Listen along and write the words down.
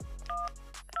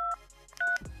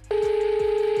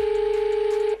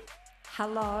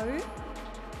Hello,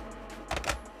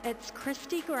 it's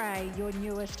Christy Gray, your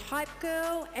newest hype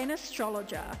girl and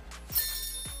astrologer.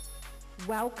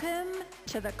 Welcome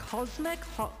to the Cosmic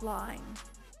Hotline.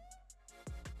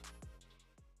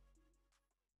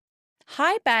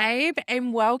 Hi, babe,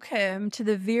 and welcome to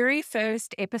the very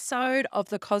first episode of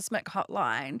the Cosmic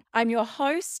Hotline. I'm your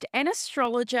host and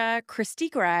astrologer, Christy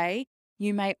Gray.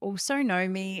 You may also know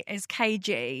me as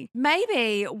KG.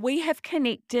 Maybe we have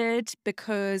connected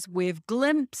because we've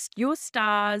glimpsed your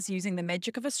stars using the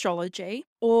magic of astrology,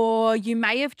 or you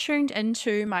may have tuned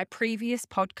into my previous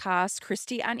podcast,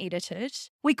 Christy Unedited.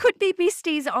 We could be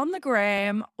besties on the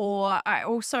gram, or I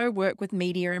also work with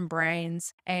media and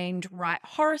brands and write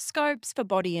horoscopes for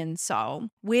body and soul.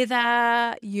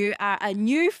 Whether you are a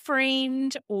new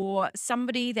friend or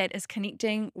somebody that is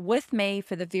connecting with me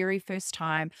for the very first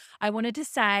time, I wanted to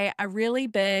say a really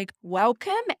big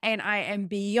welcome, and I am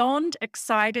beyond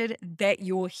excited that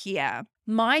you're here.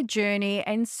 My journey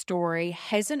and story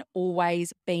hasn't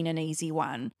always been an easy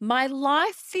one. My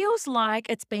life feels like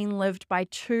it's been lived by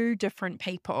two different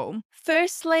people.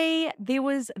 Firstly, there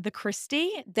was the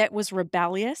Christy that was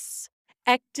rebellious,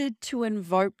 acted to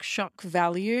invoke shock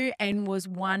value, and was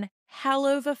one hell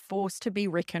of a force to be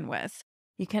reckoned with.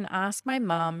 You can ask my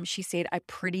mum. She said I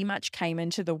pretty much came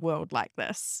into the world like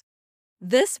this.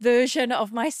 This version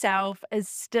of myself is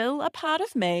still a part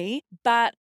of me,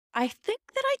 but I think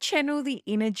that I channel the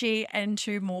energy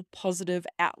into more positive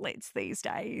outlets these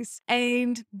days.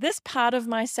 And this part of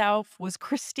myself was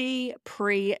Christy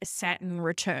pre-Saturn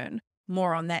return.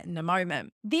 More on that in a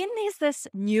moment. Then there's this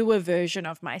newer version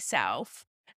of myself.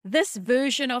 This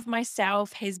version of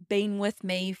myself has been with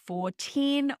me for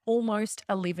 10, almost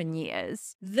 11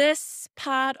 years. This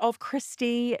part of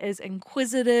Christy is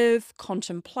inquisitive,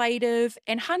 contemplative,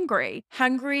 and hungry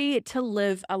to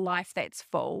live a life that's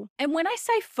full. And when I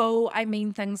say full, I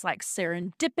mean things like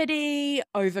serendipity,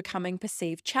 overcoming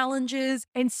perceived challenges,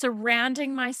 and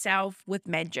surrounding myself with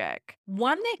magic.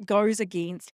 One that goes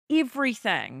against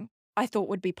everything I thought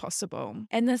would be possible.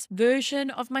 And this version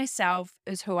of myself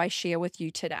is who I share with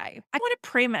you today. I want to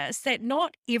premise that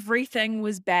not everything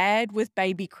was bad with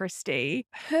baby Christy.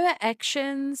 Her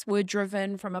actions were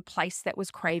driven from a place that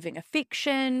was craving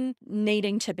affection,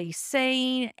 needing to be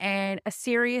seen, and a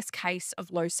serious case of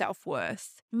low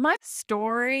self-worth. My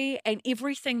story and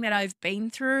everything that I've been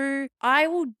through, I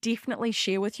will definitely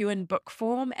share with you in book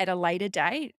form at a later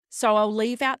date. So I'll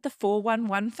leave out the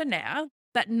 411 for now.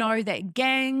 But know that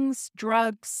gangs,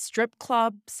 drugs, strip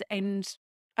clubs, and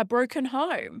a broken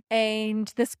home,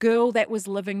 and this girl that was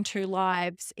living two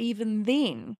lives, even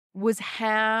then, was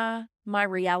how my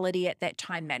reality at that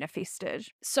time manifested.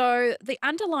 So the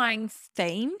underlying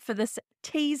theme for this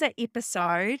teaser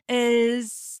episode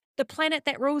is the planet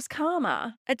that rules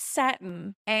karma. It's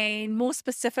Saturn, and more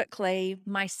specifically,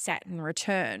 my Saturn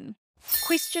return.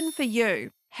 Question for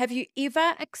you. Have you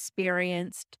ever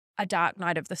experienced a dark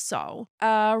night of the soul,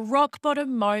 a rock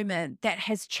bottom moment that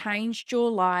has changed your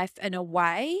life in a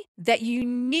way that you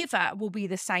never will be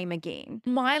the same again?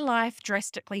 My life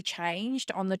drastically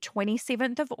changed on the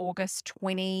 27th of August,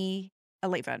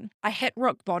 2011. I hit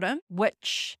rock bottom,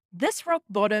 which this rock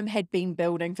bottom had been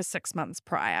building for 6 months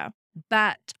prior.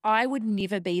 But I would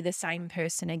never be the same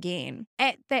person again.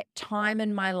 At that time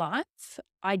in my life,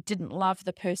 I didn't love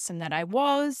the person that I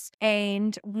was.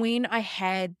 And when I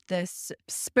had this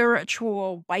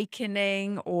spiritual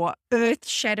awakening or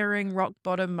earth-shattering rock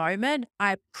bottom moment,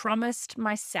 I promised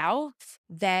myself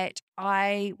that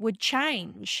I would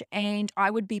change and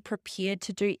I would be prepared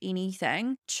to do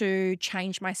anything to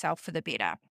change myself for the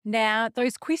better. Now,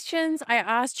 those questions I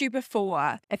asked you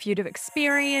before, if you'd have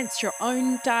experienced your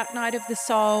own dark night of the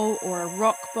soul or a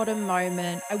rock bottom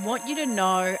moment, I want you to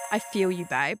know I feel you,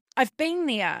 babe. I've been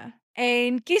there.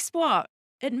 And guess what?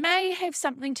 It may have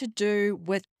something to do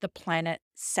with the planet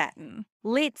Saturn.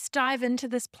 Let's dive into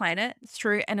this planet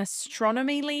through an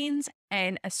astronomy lens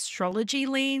and astrology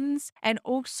lens, and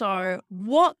also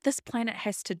what this planet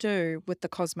has to do with the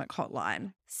Cosmic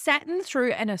Hotline. Saturn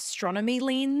through an astronomy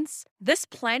lens, this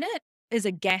planet is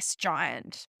a gas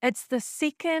giant. It's the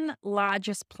second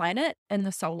largest planet in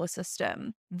the solar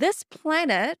system. This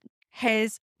planet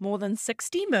has more than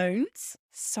 60 moons.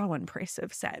 So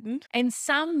impressive, Saturn. And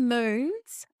some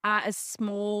moons are as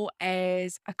small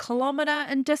as a kilometer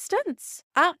in distance,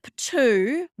 up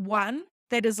to one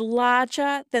that is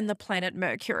larger than the planet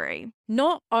Mercury.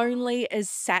 Not only is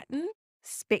Saturn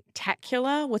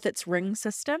spectacular with its ring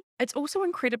system, it's also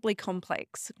incredibly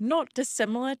complex, not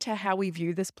dissimilar to how we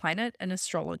view this planet in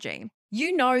astrology.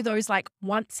 You know those like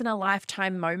once in a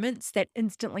lifetime moments that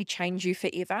instantly change you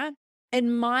forever?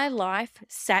 In my life,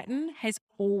 Saturn has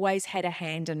always had a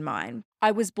hand in mine.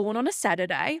 I was born on a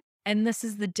Saturday, and this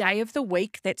is the day of the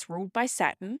week that's ruled by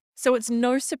Saturn. So it's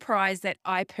no surprise that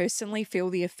I personally feel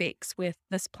the effects with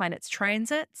this planet's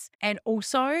transits, and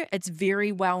also its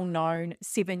very well-known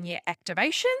 7-year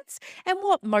activations and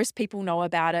what most people know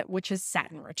about it, which is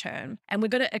Saturn return. And we're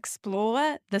going to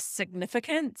explore the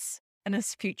significance in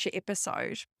this future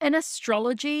episode. In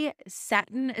astrology,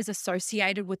 Saturn is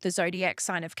associated with the zodiac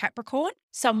sign of Capricorn.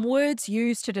 Some words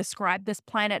used to describe this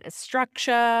planet are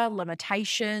structure,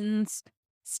 limitations,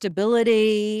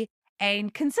 stability,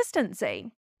 and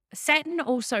consistency. Saturn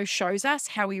also shows us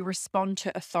how we respond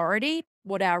to authority,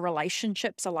 what our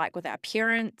relationships are like with our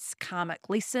parents, karmic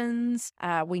lessons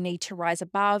we need to rise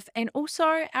above, and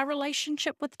also our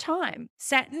relationship with time.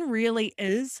 Saturn really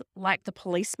is like the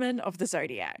policeman of the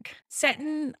zodiac.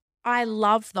 Saturn, I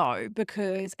love though,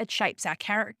 because it shapes our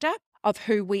character of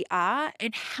who we are.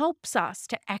 It helps us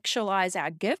to actualize our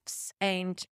gifts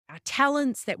and our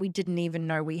talents that we didn't even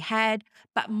know we had.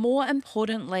 But more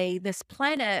importantly, this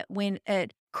planet, when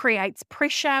it creates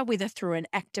pressure, whether through an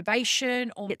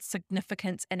activation or its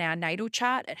significance in our natal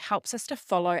chart, it helps us to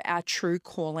follow our true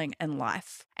calling in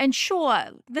life. And sure,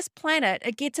 this planet,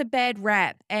 it gets a bad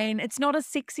rap, and it's not as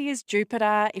sexy as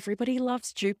Jupiter. Everybody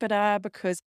loves Jupiter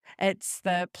because it's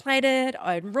the planet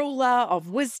and ruler of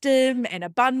wisdom and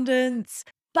abundance.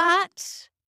 But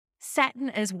Saturn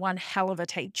is one hell of a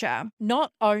teacher.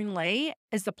 Not only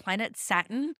is the planet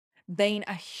Saturn been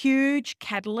a huge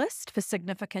catalyst for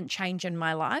significant change in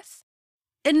my life,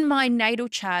 in my natal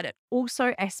chart, it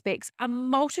also aspects a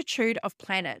multitude of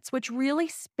planets which really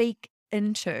speak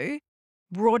into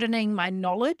broadening my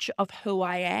knowledge of who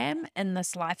I am in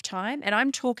this lifetime. And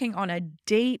I'm talking on a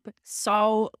deep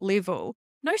soul level,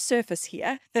 no surface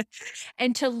here,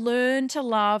 and to learn to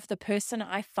love the person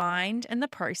I find in the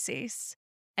process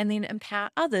and then empower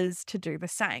others to do the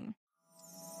same.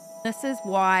 This is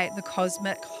why the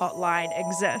Cosmic Hotline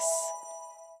exists.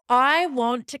 I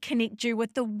want to connect you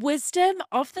with the wisdom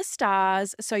of the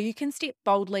stars so you can step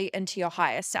boldly into your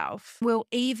higher self. We'll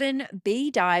even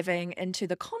be diving into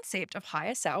the concept of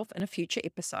higher self in a future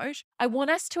episode. I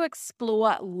want us to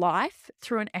explore life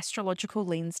through an astrological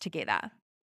lens together.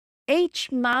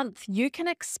 Each month, you can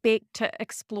expect to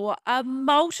explore a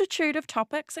multitude of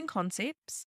topics and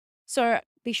concepts. So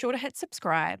be sure to hit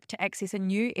subscribe to access a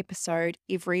new episode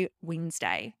every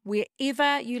Wednesday,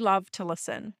 wherever you love to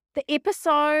listen. The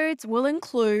episodes will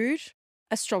include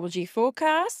astrology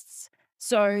forecasts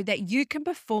so that you can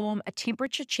perform a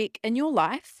temperature check in your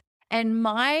life. And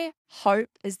my hope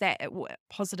is that it will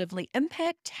positively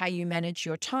impact how you manage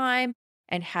your time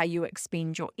and how you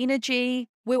expend your energy.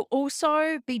 We'll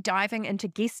also be diving into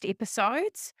guest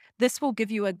episodes. This will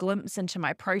give you a glimpse into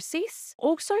my process,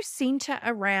 also center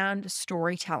around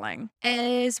storytelling.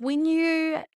 As when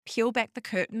you peel back the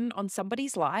curtain on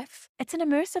somebody's life, it's an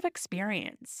immersive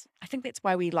experience. I think that's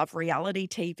why we love reality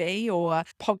TV or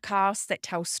podcasts that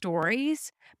tell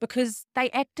stories, because they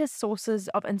act as sources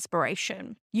of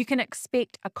inspiration. You can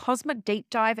expect a cosmic deep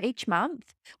dive each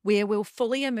month where we'll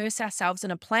fully immerse ourselves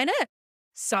in a planet,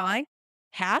 sign,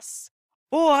 house,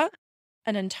 or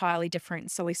an entirely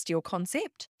different celestial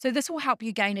concept. So this will help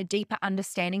you gain a deeper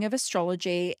understanding of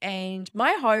astrology, and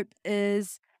my hope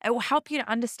is it will help you to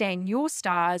understand your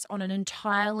stars on an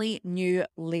entirely new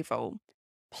level.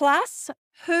 Plus,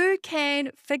 who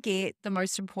can forget the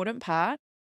most important part?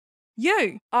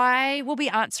 You. I will be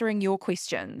answering your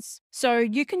questions. So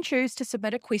you can choose to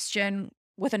submit a question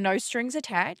with a no strings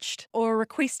attached, or a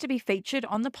request to be featured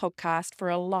on the podcast for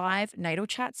a live natal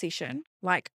chart session.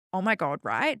 Like, oh my God,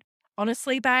 right?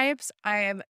 Honestly, babes, I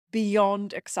am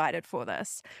beyond excited for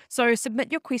this. So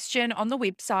submit your question on the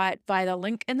website via the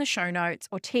link in the show notes,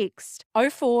 or text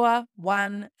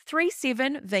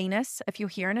 04137 Venus if you're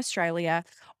here in Australia,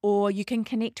 or you can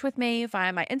connect with me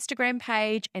via my Instagram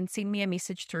page and send me a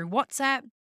message through WhatsApp.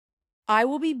 I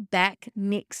will be back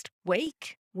next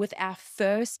week with our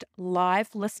first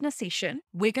live listener session.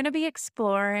 We're going to be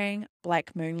exploring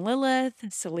Black Moon Lilith,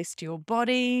 celestial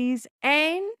bodies,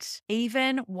 and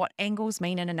even what angles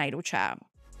mean in a natal chart.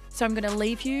 So I'm going to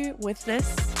leave you with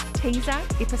this teaser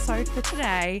episode for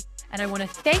today. And I want to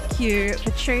thank you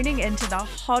for tuning into the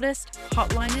hottest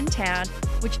hotline in town,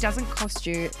 which doesn't cost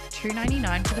you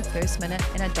 $2.99 for the first minute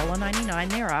and $1.99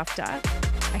 thereafter.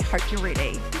 I hope you're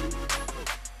ready.